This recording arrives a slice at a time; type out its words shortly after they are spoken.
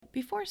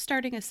Before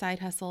starting a side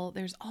hustle,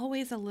 there's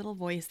always a little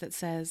voice that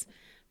says,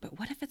 but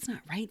what if it's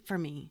not right for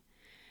me?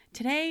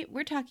 Today,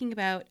 we're talking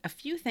about a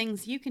few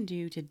things you can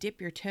do to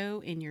dip your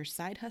toe in your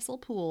side hustle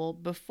pool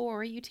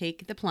before you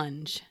take the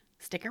plunge.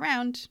 Stick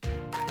around.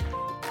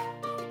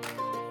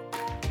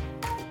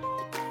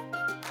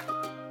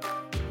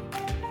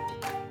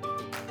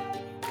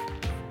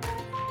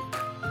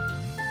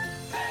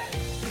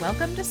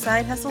 Welcome to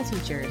Side Hustle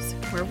Teachers,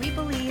 where we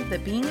believe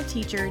that being a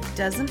teacher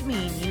doesn't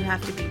mean you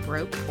have to be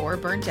broke or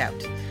burnt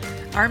out.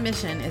 Our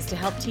mission is to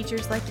help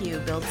teachers like you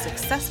build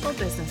successful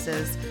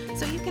businesses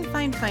so you can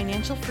find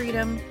financial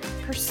freedom,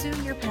 pursue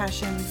your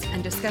passions,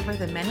 and discover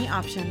the many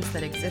options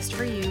that exist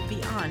for you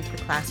beyond the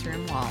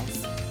classroom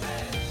walls.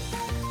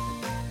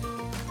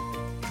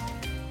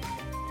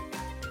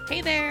 Hey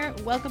there,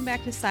 welcome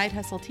back to Side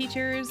Hustle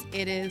Teachers.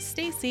 It is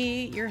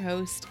Stacy, your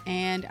host,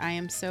 and I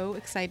am so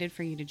excited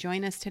for you to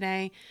join us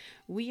today.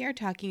 We are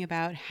talking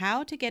about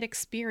how to get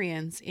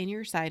experience in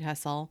your side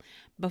hustle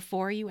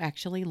before you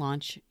actually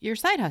launch your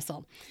side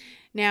hustle.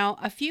 Now,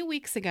 a few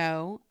weeks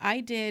ago,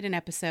 I did an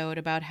episode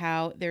about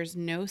how there's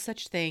no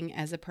such thing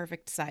as a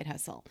perfect side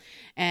hustle.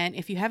 And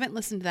if you haven't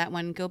listened to that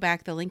one, go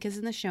back. The link is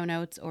in the show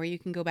notes, or you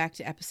can go back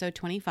to episode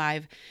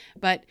 25.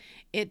 But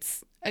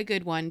it's a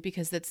good one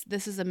because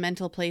this is a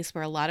mental place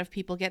where a lot of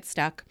people get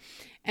stuck.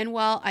 And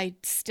while I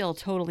still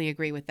totally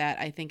agree with that,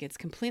 I think it's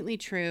completely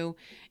true.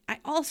 I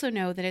also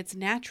know that it's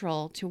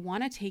natural to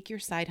want to take your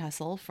side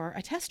hustle for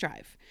a test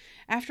drive.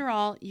 After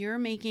all, you're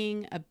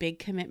making a big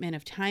commitment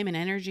of time and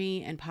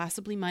energy and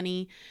possibly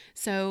money.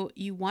 So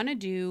you want to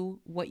do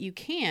what you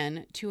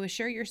can to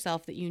assure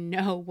yourself that you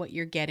know what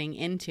you're getting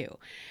into.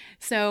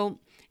 So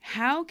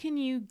how can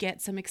you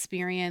get some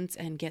experience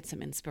and get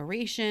some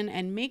inspiration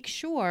and make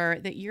sure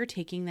that you're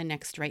taking the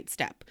next right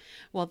step?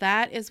 Well,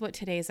 that is what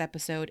today's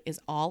episode is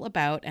all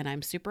about, and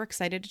I'm super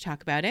excited to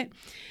talk about it.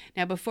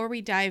 Now, before we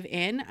dive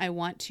in, I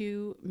want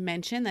to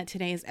mention that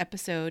today's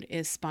episode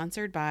is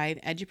sponsored by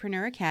the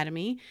Edupreneur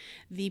Academy,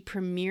 the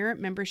premier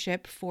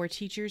membership for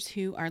teachers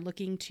who are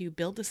looking to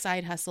build a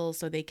side hustle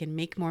so they can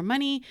make more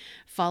money,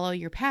 follow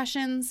your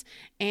passions,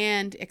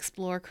 and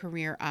explore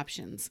career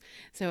options.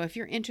 So if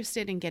you're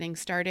interested in getting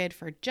started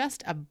for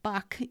just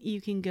 $1, you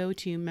can go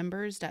to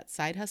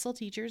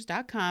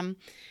members.sidehustleteachers.com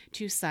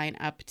to sign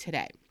up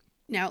today.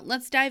 Now,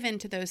 let's dive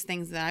into those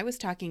things that I was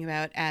talking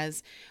about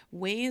as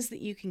ways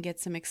that you can get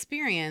some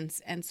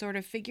experience and sort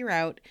of figure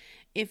out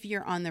if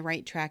you're on the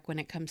right track when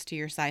it comes to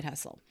your side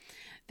hustle.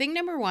 Thing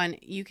number one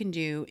you can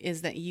do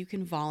is that you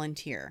can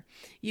volunteer.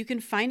 You can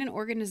find an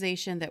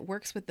organization that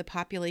works with the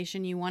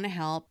population you want to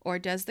help or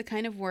does the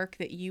kind of work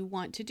that you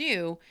want to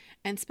do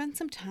and spend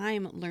some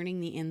time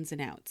learning the ins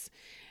and outs.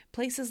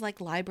 Places like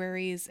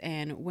libraries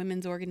and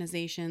women's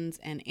organizations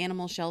and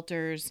animal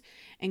shelters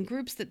and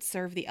groups that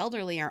serve the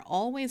elderly are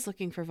always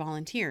looking for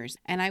volunteers,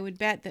 and I would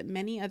bet that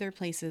many other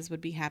places would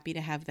be happy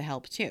to have the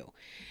help too.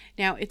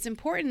 Now, it's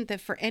important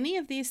that for any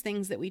of these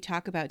things that we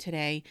talk about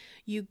today,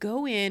 you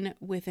go in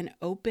with an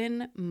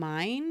open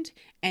mind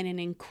and an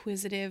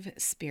inquisitive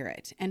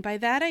spirit. And by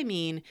that I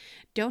mean,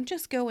 don't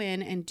just go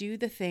in and do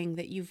the thing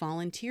that you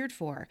volunteered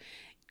for.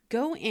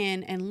 Go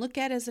in and look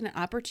at it as an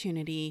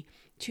opportunity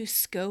to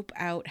scope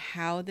out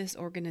how this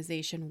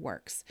organization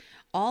works,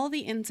 all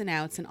the ins and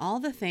outs and all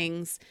the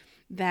things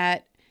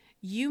that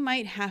you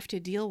might have to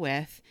deal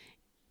with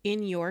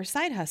in your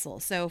side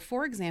hustle. So,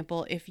 for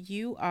example, if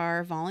you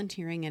are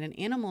volunteering at an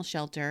animal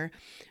shelter,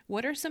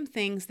 what are some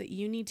things that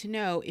you need to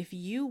know if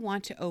you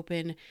want to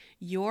open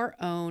your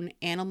own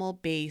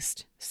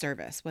animal-based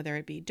service, whether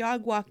it be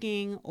dog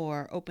walking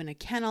or open a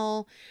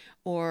kennel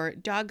or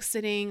dog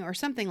sitting or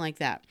something like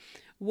that?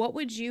 What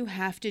would you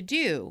have to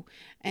do?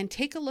 And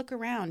take a look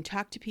around,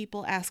 talk to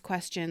people, ask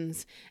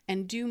questions,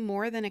 and do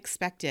more than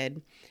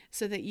expected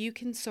so that you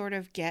can sort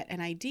of get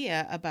an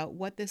idea about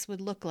what this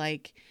would look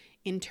like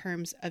in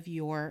terms of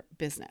your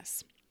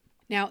business.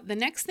 Now, the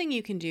next thing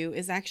you can do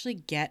is actually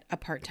get a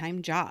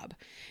part-time job.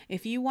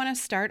 If you want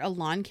to start a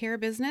lawn care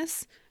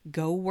business,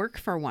 go work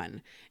for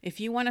one.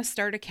 If you want to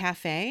start a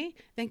cafe,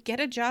 then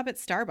get a job at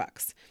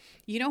Starbucks.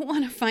 You don't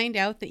want to find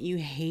out that you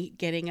hate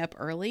getting up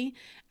early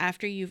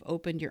after you've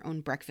opened your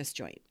own breakfast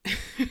joint,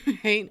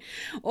 right?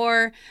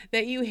 Or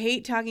that you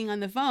hate talking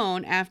on the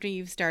phone after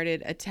you've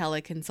started a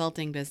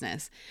teleconsulting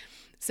business.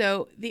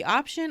 So the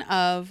option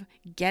of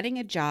getting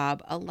a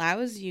job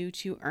allows you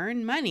to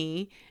earn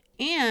money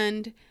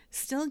and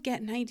still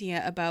get an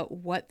idea about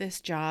what this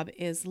job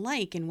is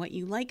like and what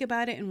you like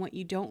about it and what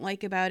you don't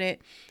like about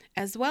it,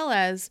 as well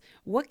as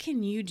what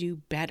can you do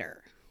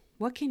better?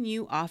 What can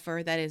you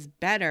offer that is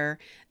better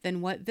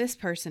than what this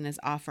person is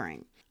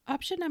offering?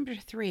 Option number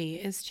 3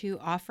 is to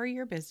offer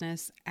your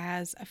business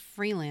as a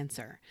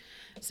freelancer.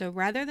 So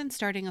rather than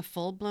starting a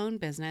full-blown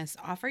business,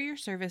 offer your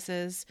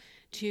services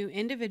to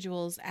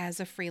individuals as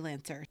a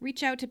freelancer.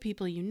 Reach out to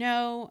people you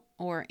know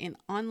or in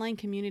online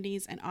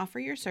communities and offer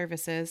your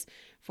services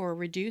for a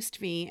reduced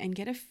fee and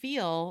get a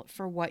feel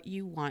for what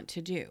you want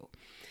to do.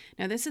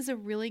 Now, this is a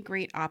really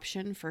great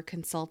option for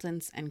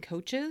consultants and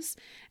coaches,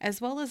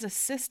 as well as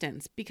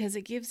assistants, because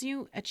it gives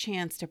you a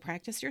chance to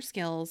practice your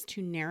skills,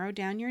 to narrow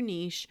down your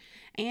niche,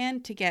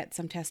 and to get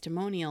some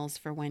testimonials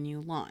for when you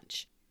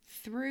launch.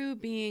 Through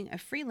being a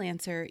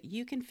freelancer,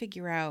 you can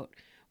figure out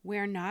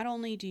where not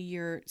only do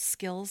your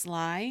skills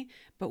lie,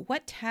 but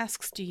what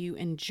tasks do you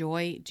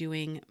enjoy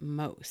doing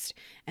most?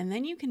 And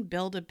then you can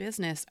build a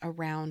business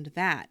around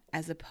that,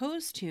 as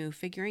opposed to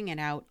figuring it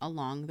out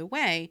along the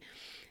way.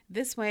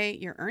 This way,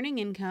 you're earning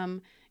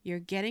income, you're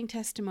getting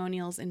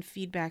testimonials and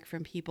feedback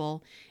from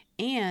people,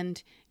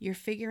 and you're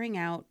figuring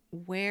out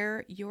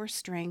where your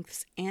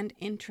strengths and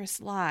interests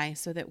lie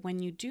so that when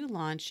you do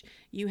launch,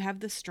 you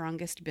have the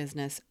strongest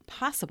business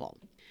possible.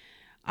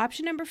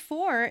 Option number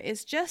 4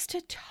 is just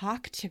to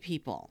talk to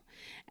people.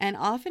 And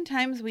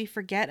oftentimes we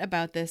forget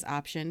about this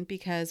option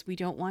because we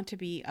don't want to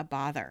be a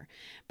bother.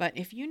 But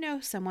if you know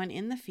someone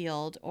in the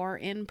field or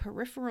in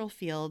peripheral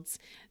fields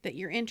that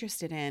you're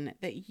interested in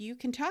that you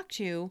can talk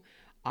to,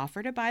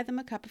 offer to buy them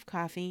a cup of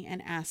coffee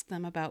and ask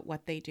them about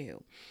what they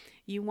do.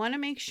 You want to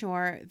make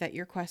sure that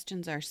your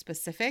questions are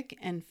specific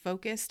and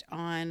focused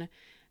on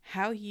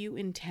how you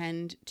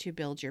intend to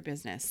build your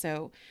business.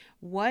 So,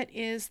 what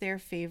is their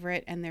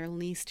favorite and their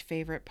least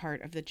favorite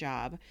part of the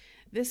job?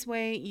 This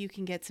way, you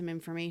can get some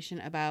information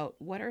about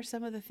what are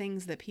some of the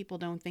things that people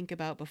don't think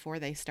about before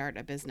they start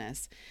a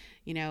business.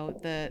 You know,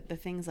 the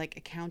things like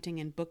accounting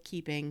and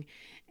bookkeeping.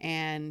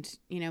 And,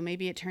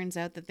 maybe it turns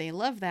out that they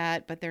love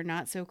that, but they're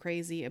not so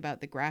crazy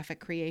about the graphic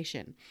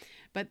creation.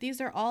 But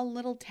these are all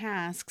little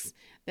tasks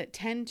that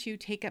tend to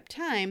take up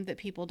time that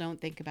people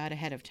don't think about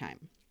ahead of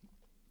time.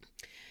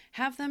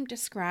 Have them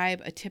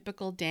describe a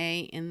typical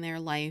day in their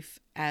life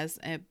as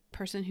a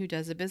person who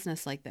does a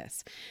business like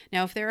this.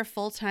 Now, if they're a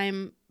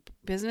full-time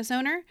business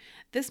owner,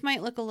 this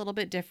might look a little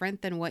bit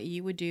different than what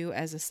you would do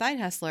as a side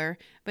hustler,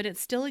 but it's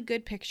still a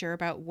good picture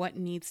about what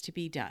needs to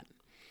be done.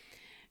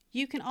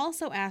 You can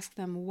also ask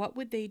them what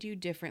would they do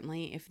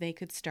differently if they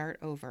could start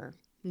over.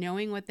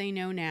 Knowing what they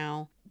know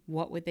now,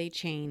 what would they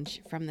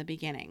change from the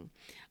beginning?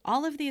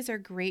 All of these are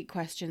great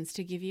questions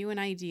to give you an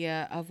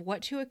idea of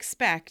what to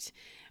expect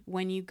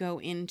when you go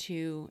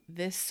into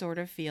this sort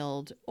of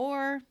field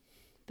or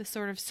the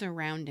sort of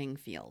surrounding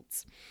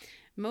fields.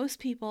 Most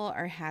people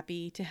are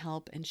happy to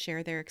help and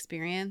share their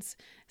experience,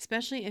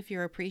 especially if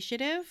you're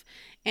appreciative,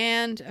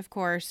 and of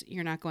course,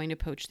 you're not going to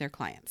poach their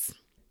clients.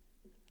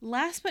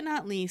 Last but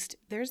not least,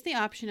 there's the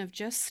option of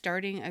just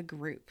starting a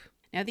group.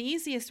 Now, the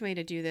easiest way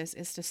to do this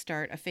is to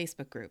start a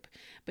Facebook group,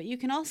 but you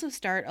can also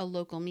start a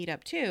local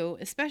meetup too,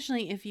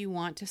 especially if you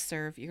want to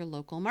serve your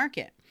local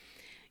market.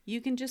 You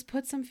can just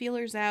put some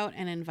feelers out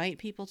and invite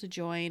people to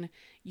join.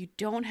 You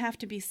don't have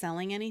to be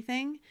selling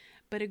anything,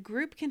 but a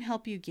group can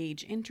help you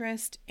gauge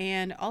interest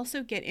and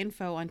also get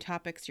info on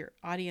topics your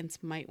audience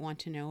might want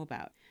to know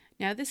about.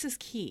 Now, this is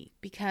key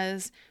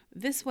because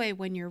this way,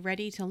 when you're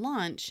ready to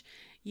launch,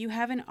 you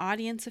have an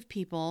audience of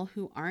people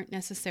who aren't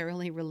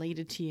necessarily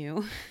related to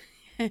you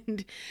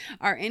and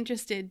are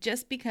interested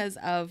just because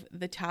of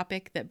the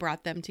topic that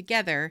brought them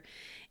together.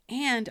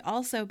 And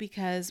also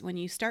because when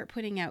you start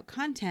putting out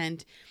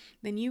content,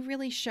 then you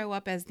really show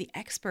up as the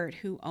expert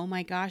who, oh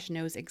my gosh,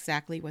 knows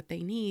exactly what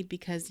they need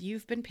because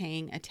you've been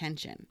paying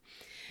attention.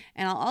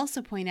 And I'll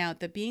also point out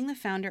that being the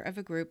founder of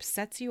a group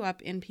sets you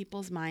up in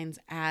people's minds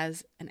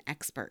as an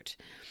expert.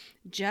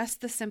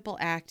 Just the simple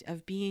act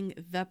of being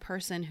the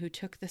person who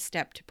took the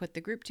step to put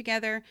the group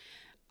together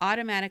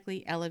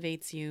automatically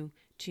elevates you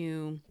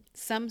to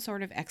some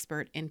sort of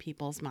expert in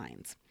people's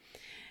minds.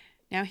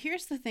 Now,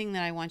 here's the thing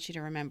that I want you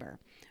to remember.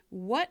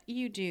 What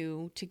you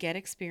do to get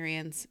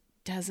experience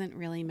doesn't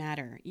really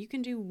matter. You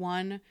can do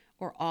one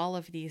or all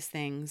of these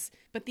things,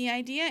 but the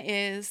idea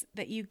is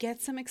that you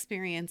get some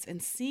experience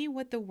and see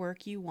what the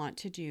work you want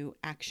to do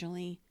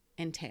actually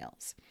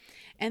entails.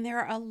 And there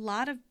are a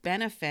lot of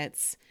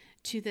benefits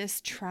to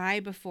this try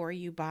before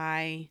you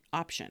buy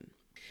option.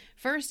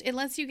 First, it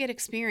lets you get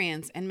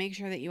experience and make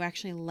sure that you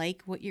actually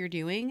like what you're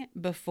doing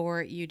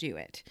before you do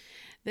it.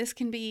 This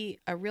can be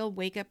a real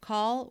wake-up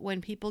call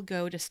when people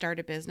go to start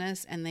a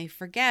business and they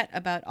forget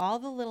about all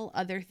the little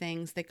other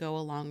things that go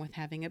along with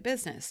having a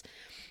business.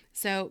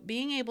 So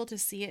being able to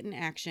see it in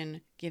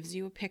action gives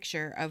you a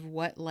picture of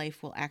what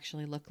life will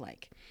actually look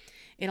like.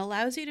 It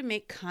allows you to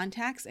make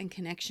contacts and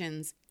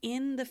connections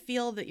in the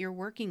field that you're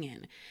working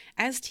in.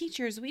 As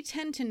teachers, we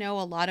tend to know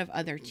a lot of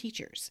other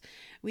teachers.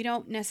 We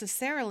don't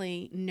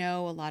necessarily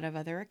know a lot of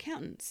other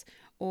accountants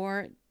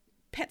or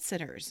pet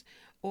sitters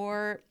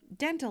or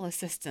dental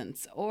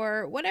assistants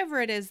or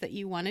whatever it is that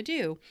you want to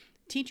do.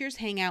 Teachers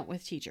hang out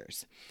with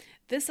teachers.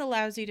 This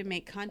allows you to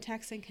make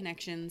contacts and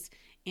connections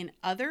in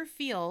other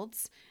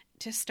fields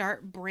to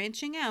start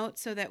branching out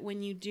so that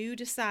when you do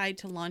decide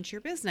to launch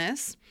your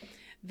business,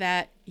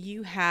 that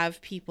you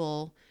have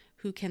people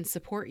who can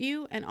support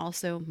you and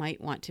also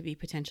might want to be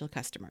potential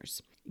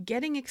customers.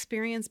 Getting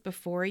experience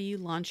before you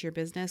launch your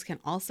business can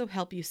also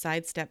help you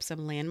sidestep some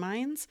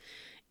landmines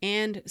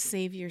and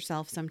save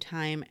yourself some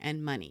time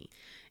and money.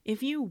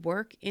 If you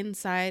work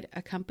inside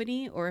a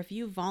company or if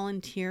you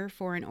volunteer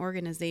for an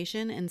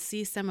organization and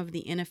see some of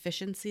the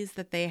inefficiencies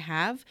that they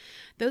have,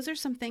 those are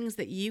some things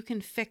that you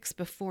can fix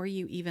before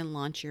you even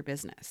launch your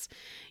business.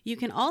 You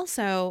can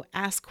also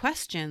ask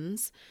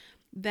questions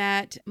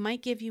that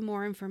might give you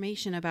more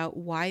information about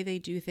why they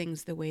do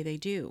things the way they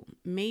do.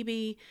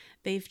 Maybe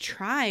they've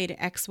tried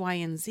X, Y,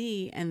 and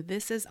Z, and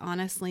this is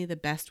honestly the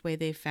best way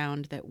they've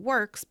found that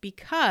works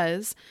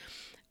because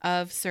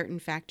of certain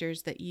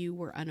factors that you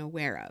were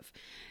unaware of.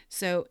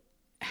 So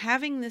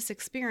having this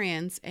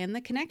experience and the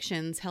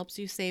connections helps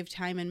you save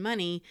time and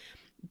money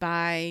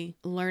by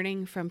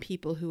learning from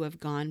people who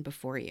have gone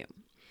before you.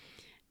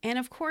 And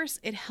of course,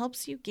 it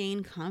helps you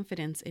gain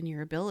confidence in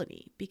your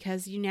ability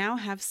because you now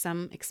have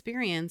some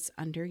experience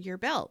under your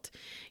belt.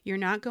 You're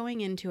not going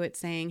into it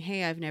saying,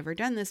 hey, I've never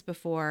done this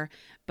before,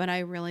 but I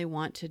really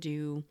want to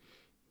do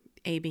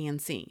A, B,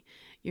 and C.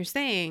 You're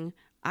saying,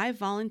 I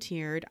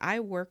volunteered, I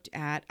worked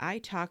at, I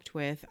talked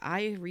with,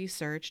 I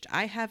researched,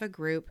 I have a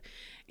group,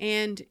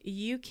 and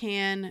you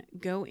can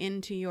go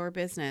into your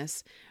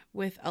business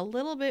with a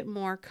little bit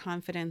more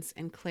confidence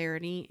and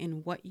clarity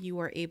in what you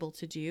are able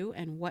to do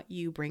and what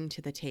you bring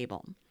to the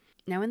table.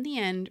 Now, in the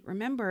end,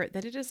 remember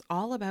that it is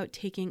all about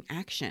taking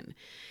action.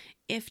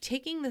 If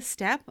taking the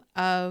step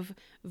of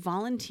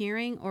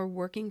volunteering or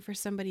working for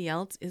somebody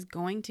else is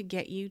going to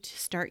get you to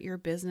start your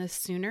business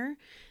sooner,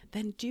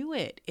 then do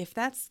it. If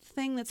that's the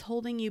thing that's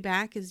holding you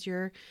back is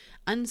your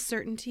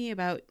uncertainty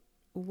about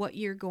what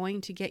you're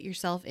going to get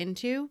yourself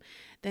into,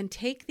 then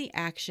take the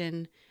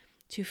action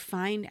to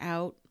find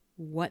out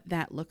what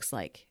that looks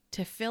like,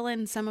 to fill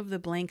in some of the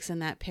blanks in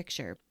that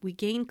picture. We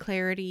gain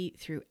clarity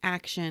through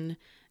action,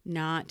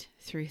 not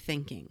through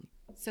thinking.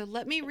 So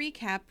let me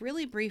recap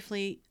really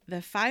briefly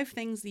the 5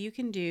 things that you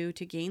can do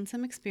to gain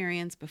some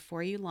experience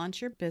before you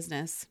launch your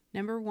business.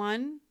 Number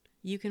 1,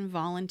 you can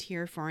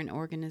volunteer for an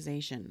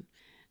organization.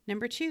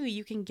 Number 2,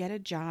 you can get a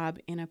job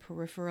in a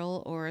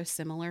peripheral or a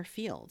similar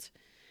field.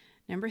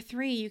 Number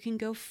 3, you can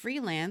go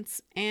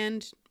freelance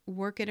and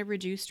work at a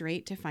reduced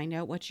rate to find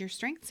out what your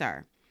strengths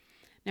are.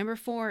 Number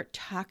 4,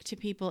 talk to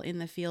people in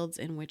the fields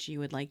in which you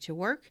would like to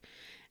work.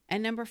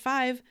 And number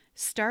 5,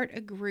 start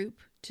a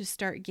group to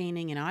start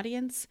gaining an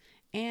audience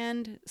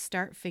and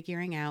start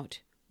figuring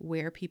out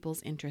where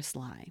people's interests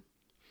lie.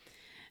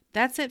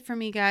 That's it for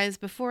me, guys.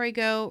 Before I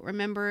go,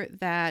 remember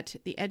that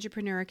the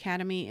Edupreneur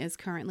Academy is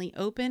currently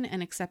open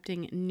and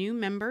accepting new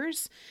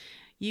members.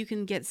 You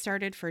can get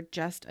started for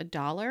just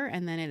 $1,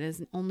 and then it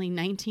is only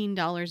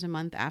 $19 a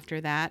month after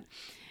that.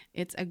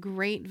 It's a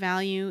great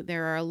value.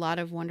 There are a lot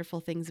of wonderful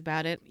things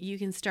about it. You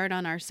can start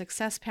on our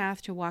success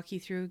path to walk you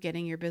through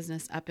getting your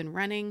business up and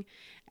running,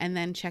 and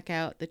then check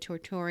out the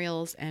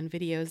tutorials and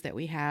videos that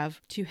we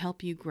have to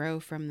help you grow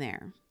from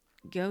there.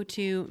 Go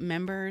to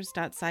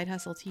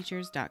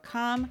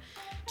members.sidehustleteachers.com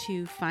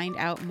to find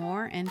out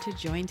more and to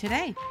join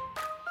today.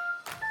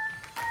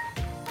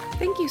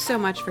 Thank you so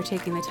much for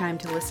taking the time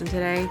to listen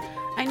today.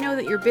 I know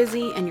that you're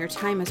busy and your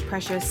time is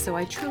precious, so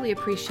I truly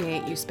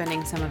appreciate you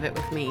spending some of it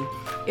with me.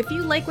 If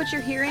you like what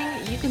you're hearing,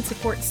 you can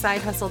support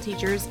Side Hustle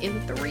Teachers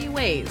in 3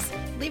 ways.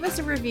 Leave us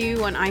a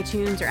review on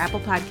iTunes or Apple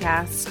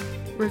Podcasts.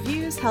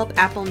 Reviews help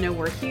Apple know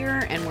we're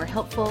here and we're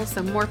helpful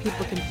so more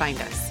people can find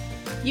us.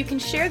 You can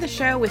share the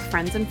show with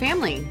friends and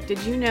family. Did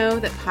you know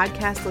that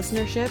podcast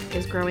listenership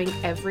is growing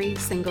every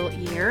single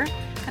year?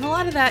 And a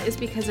lot of that is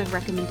because of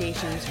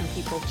recommendations from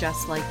people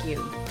just like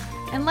you.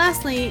 And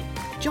lastly,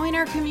 join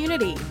our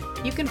community.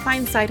 You can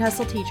find Side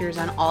Hustle Teachers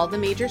on all the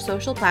major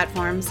social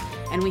platforms,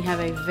 and we have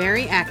a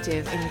very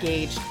active,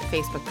 engaged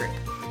Facebook group.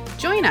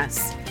 Join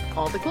us.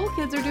 All the cool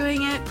kids are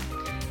doing it.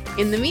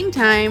 In the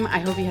meantime, I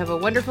hope you have a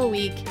wonderful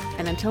week,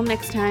 and until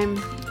next time,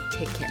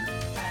 take care.